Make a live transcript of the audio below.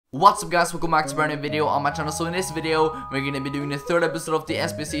What's up guys, welcome back to a brand new video on my channel. So in this video, we're going to be doing the third episode of the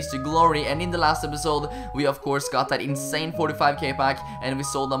SBCs to Glory. And in the last episode, we of course got that insane 45k pack. And we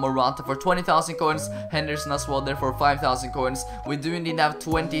sold Amoranta for 20,000 coins. Henderson as well there for 5,000 coins. We do indeed have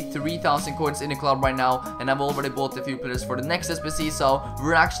 23,000 coins in the club right now. And I've already bought a few players for the next SBC. So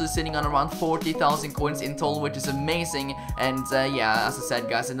we're actually sitting on around 40,000 coins in total, which is amazing. And yeah, as I said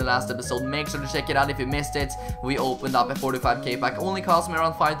guys, in the last episode, make sure to check it out if you missed it. We opened up a 45k pack. Only cost me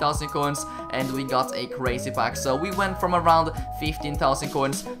around 5,000 coins and we got a crazy pack. So we went from around 15,000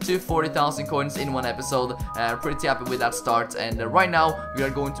 coins to 40,000 coins in one episode. Pretty happy with that start. And right now we are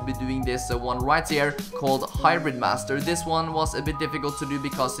going to be doing this one right here called Hybrid Master. This one was a bit difficult to do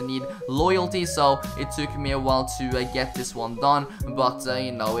because you need loyalty, so it took me a while to get this one done, but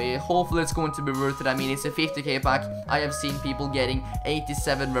you know, hopefully it's going to be worth it. I mean, it's a 50k pack. I have seen people getting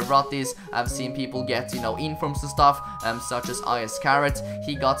 87 Revratis. I've seen people get, you know, informs and stuff, such as IS Carrot.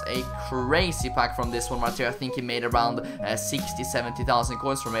 He got a crazy pack from this one right here. I think he made around 60-70,000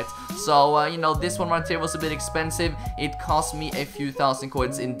 coins from it. So you know, this one right here was a bit expensive. It cost me a few thousand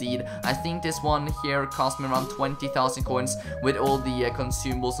coins indeed. I think this one here cost me around 20,000 coins with all the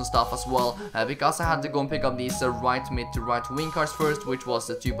consumables and stuff as well, because I had to go and pick up these right mid to right wing cards first, which was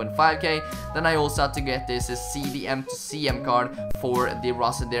the 2.5k. Then I also had to get this CDM to CM card for the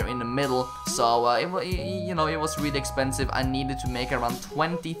roster there in the middle. So you know, it was really expensive. I needed to make around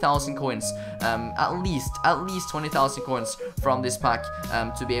 20,000 coins, at least 20,000 coins from this pack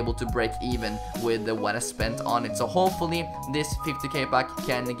to be able to break even with what I spent on it. So hopefully this 50k pack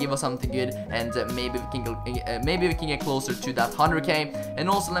can give us something good, and maybe we can get closer to that 100k. And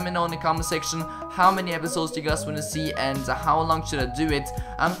also let me know in the comment section how many episodes do you guys want to see and how long should I do it.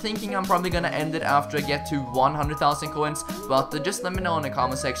 I'm thinking I'm probably gonna end it after I get to 100,000 coins, but just let me know in the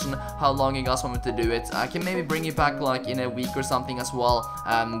comment section how long you guys want me to do it. I can maybe bring it back like in a week or something as well,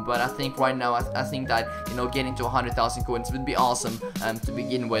 but I think right now I think that, you know, getting to 100,000 coins would be awesome to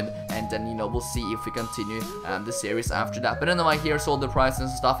begin with, and then, you know, we'll see if we continue the series after that. But anyway, here's all the prices and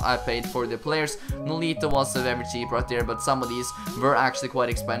stuff I paid for the players. Nolito was very cheap right there, but some of these were actually quite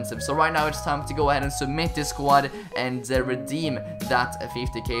expensive. So right now it's time to go ahead and submit this squad and redeem that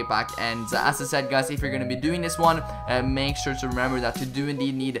 50k pack. And as I said guys, if you're gonna be doing this one, make sure to remember that you do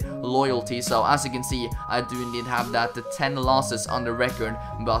indeed need loyalty. So as you can see, I do indeed have that 10 losses on the record,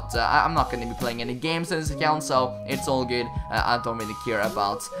 but I'm not gonna be playing any games on this account, so it's all good. I don't really care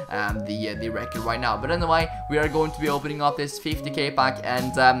about the record right now. But anyway, we are going to be opening up this 50k pack,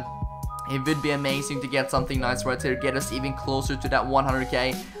 and it would be amazing to get something nice right here, get us even closer to that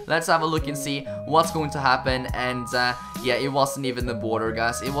 100k. Let's have a look and see what's going to happen. And yeah, it wasn't even the border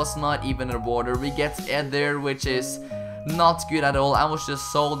guys, it was not even a border. We get Ed there, which is not good at all. I was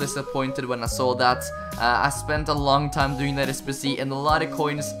just so disappointed when I saw that. I spent a long time doing that SBC and a lot of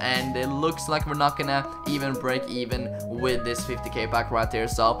coins, and it looks like we're not gonna even break even with this 50k pack right here.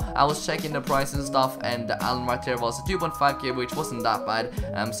 So I was checking the price and stuff, and the Allen right here was 2.5k, which wasn't that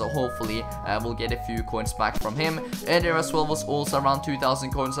bad. So hopefully we'll get a few coins back from him. Eder as well was also around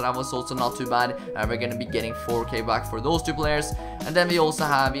 2,000 coins, so that was also not too bad. We're gonna be getting 4k back for those two players. And then we also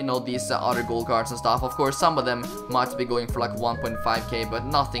have, you know, these other gold cards and stuff. Of course, some of them might be going for like 1.5k, but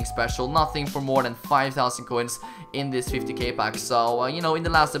nothing special, nothing for more than 5,000 coins in this 50k pack. So you know, in the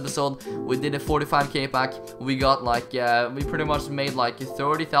last episode we did a 45k pack. We got like we pretty much made like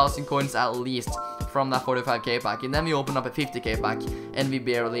 30,000 coins at least from that 45k pack, and then we open up a 50k pack and we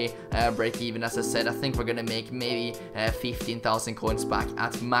barely break even. As I said, I think we're gonna make maybe 15,000 coins back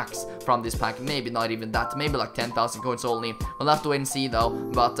at max from this pack, maybe not even that, maybe like 10,000 coins only. We'll have to wait and see though.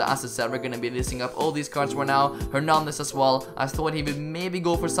 But as I said, we're gonna be listing up all these cards for now. Hernandez as well, I thought he would maybe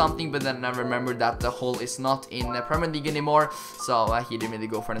go for something, but then I remembered that the hole is not in the Premier League anymore, so he didn't really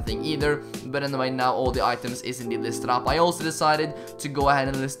go for anything either. But anyway, now all the items is indeed listed up. I also decided to go ahead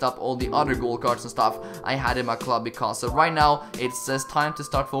and list up all the other gold cards and stuff I had in my club, because right now it's time to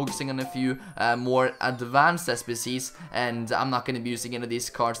start focusing on a few more advanced SBCs, and I'm not going to be using any of these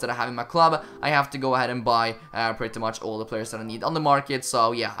cards that I have in my club. I have to go ahead and buy pretty much all the players that I need on the market.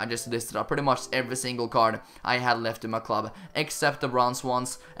 So yeah, I just listed up pretty much every single card I had left in my club except the bronze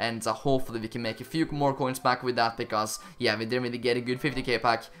ones, and hopefully we can make a few more coins back with that, because yeah, we didn't really get a good 50k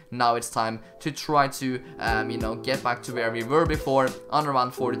pack. Now it's time to try to you know, get back to where we were before on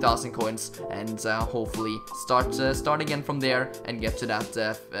around 40,000 coins. And hopefully start again from there and get to that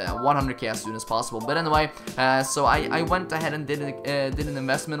 100k as soon as possible. But anyway, so I went ahead and did an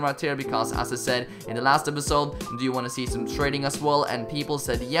investment right here because, as I said in the last episode, do you want to see some trading as well? And people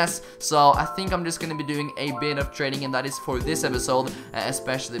said yes, so I think I'm just going to be doing a bit of trading, and that is for this episode,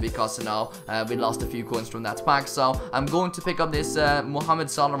 especially because, you know, we lost a few coins from that pack. So I'm going to pick up this Mohamed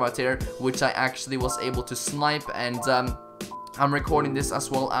Salah right here, which I actually was able to snipe, and I'm recording this as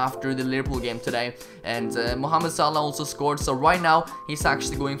well after the Liverpool game today, and Mohamed Salah also scored. So right now he's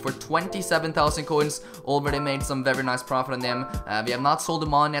actually going for 27,000 coins. Already made some very nice profit on him. We have not sold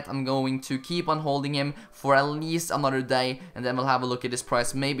him on yet. I'm going to keep on holding him for at least another day, and then we'll have a look at his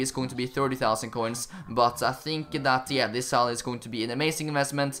price. Maybe it's going to be 30,000 coins, but I think that, yeah, this Salah is going to be an amazing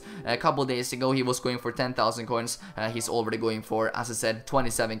investment. A couple days ago he was going for 10,000 coins. He's already going for, as I said,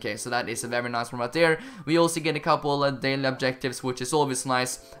 27k, so that is a very nice one right there. We also get a couple daily objectives, which is always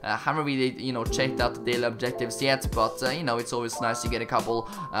nice. Haven't really, you know, checked out the daily objectives yet, but you know, it's always nice to get a couple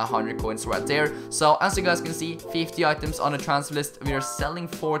 100 coins right there. So as you guys can see, 50 items on the transfer list. We are selling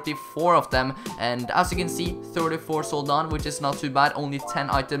 44 of them, and as you can see, 34 sold on, which is not too bad. Only 10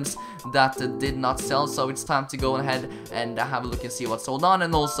 items that did not sell, so it's time to go ahead and have a look and see what's sold on.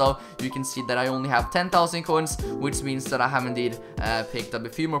 And also you can see that I only have 10,000 coins, which means that I have indeed picked up a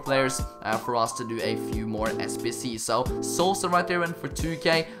few more players for us to do a few more SBC. So Sosa right there went for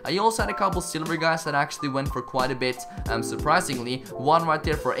 2k. I also had a couple silver guys that actually went for quite a bit, surprisingly. One right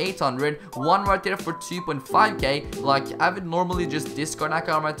there for 800, one right there for 2.5k. Like, I would normally just discard that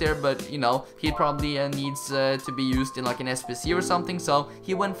guy right there, but you know, he probably needs to be used in like an SBC or something, so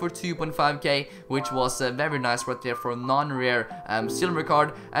he went for 2.5k, which was very nice right there for a non-rare silver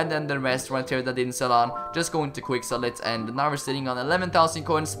card. And then the rest right here that didn't sell on, just going to quick sell it, and now we're sitting on 11,000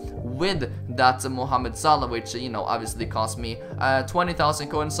 coins with that Mohamed Salah, which, you know, obviously cost me 20,000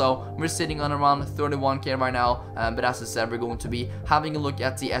 coins. So we're sitting on around 31k right now, but as I said, we're going to be having a look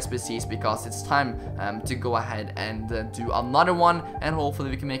at the SBCs because it's time to go ahead and do another one, and hopefully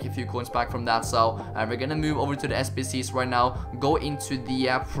we can make a few coins back from that. So we're gonna move over to the SBCs right now, go into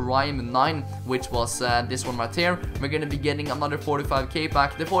the Prime 9, which was this one right here. We're gonna be getting another 45k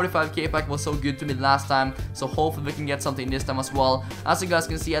pack. The 45k pack was so good to me last time, so hopefully we can get something this time as well. As you guys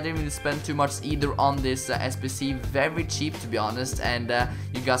can see, I didn't really spend too much either on this SBC. Very cheap, to be honest, and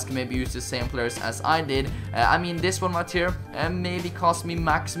you guys can maybe use the same players as I did. I mean, this one right here maybe cost me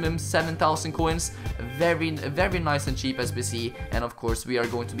maximum 7,000 coins. Very nice and cheap SBC, and of course we are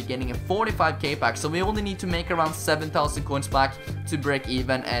going to be getting a 45k pack, so we only need to make around 7,000 coins back to break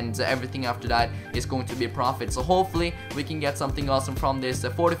even, and everything after that is going to be a profit. So hopefully we can get something awesome from this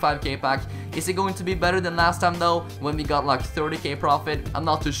 45k pack. Is it going to be better than last time though, when we got like 30k profit? I'm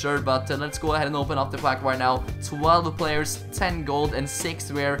not too sure, but let's go ahead and open up the pack right now. 12 players, 10 gold and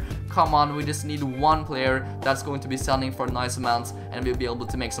 6 rare. Come on, we just need one player that's going to be selling for a nice amount, and we'll be able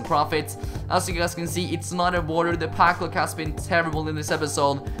to make some profits. As you guys can see, it's not a border. The pack luck has been terrible in this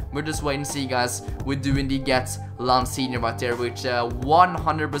episode. We're just waiting to see, guys. We do indeed get Lance Senior right there, which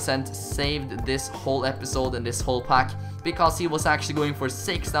 100% saved this whole episode and this whole pack, because he was actually going for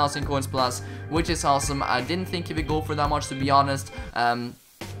 6,000 coins plus, which is awesome. I didn't think he would go for that much, to be honest.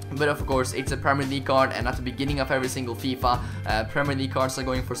 But of course, it's a Premier League card, and at the beginning of every single FIFA, Premier League cards are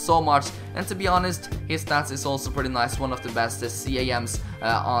going for so much. And to be honest, his stats is also pretty nice. One of the best CAMs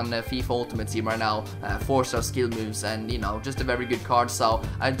on FIFA Ultimate Team right now. 4-star skill moves, and you know, just a very good card. So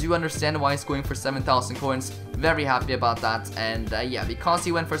I do understand why he's going for 7,000 coins. Very happy about that. And yeah, because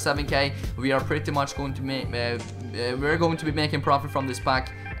he went for 7k, we are pretty much going to make we're going to be making profit from this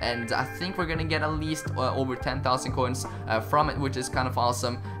pack. And I think we're gonna get at least over 10,000 coins from it, which is kind of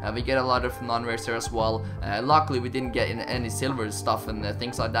awesome. We get a lot of non-rares here as well. Luckily we didn't get any silver stuff and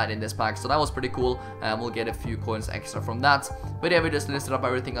things like that in this pack, so that was pretty cool. We'll get a few coins extra from that. But yeah, we just listed up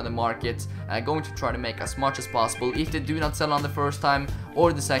everything on the market, going to try to make as much as possible. If they do not sell on the first time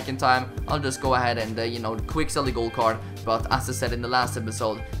or the second time, I'll just go ahead and you know, quick sell the gold card. But as I said in the last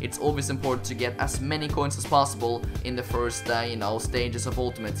episode, it's always important to get as many coins as possible in the first you know, stages of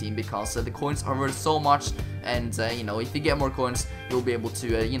Ultimate Team, because the coins are worth so much. And you know, if you get more coins, you'll be able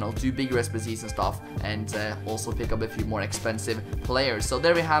to you know, do bigger SBCs and stuff, and also pick up a few more expensive players. So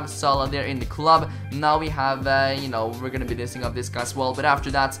there we have Salah there in the club. Now we have you know, we're gonna be listing up this guy as well. But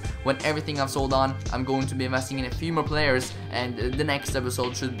after that, when everything I've sold on, I'm going to be investing in a few more players, and the next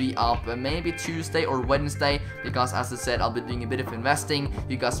episode should be up maybe Tuesday or Wednesday, because as I said, I'll be doing a bit of investing.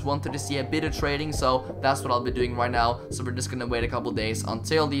 You guys wanted to see a bit of trading, so that's what I'll be doing right now. So we're just gonna wait a couple days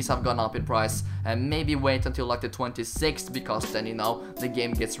until these have gone up in price, and maybe wait until like the 26th, because then, you know, the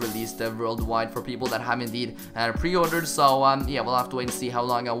game gets released worldwide for people that have indeed pre-ordered. So yeah, we'll have to wait and see how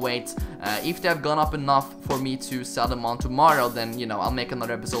long I wait. If they have gone up enough for me to sell them on tomorrow, then, you know, I'll make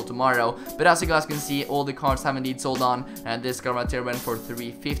another episode tomorrow. But as you guys can see, all the cards have indeed sold on, and this card right here went for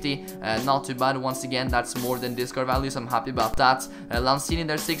 350. Not too bad. Once again, that's more than discard value, so I'm happy about that. Lanzini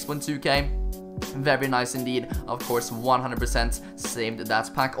there, 6.2k. Very nice indeed. Of course, 100% saved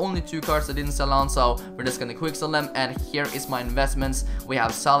that pack. Only 2 cards that didn't sell on, so we're just gonna quick sell them. And here is my investments. We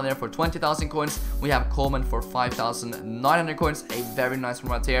have Salah there for 20,000 coins. We have Coleman for 5,900 coins. A very nice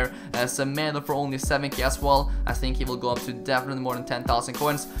one right here. Semedo for only 7k as well. I think he will go up to definitely more than 10,000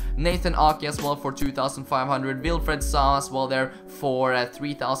 coins. Nathan Aki as well for 2,500. Wilfred Saha as well there for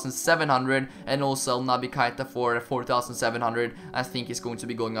 3,700. And also Naby Keita for 4,700. I think he's going to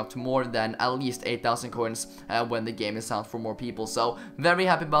be going up to more than at least 8,000 coins when the game is out for more people. So very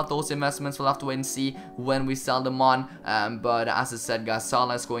happy about those investments. We'll have to wait and see when we sell them on. But as I said, guys,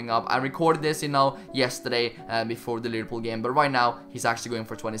 Salah is going up. I recorded this, you know, yesterday before the Liverpool game, but right now he's actually going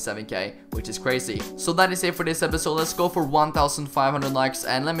for 27k, which is crazy. So that is it for this episode. Let's go for 1,500 likes,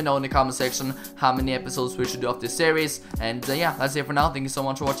 and let me know in the comment section how many episodes we should do of this series. And yeah, that's it for now. Thank you so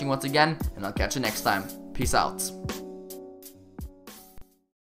much for watching once again, and I'll catch you next time. Peace out.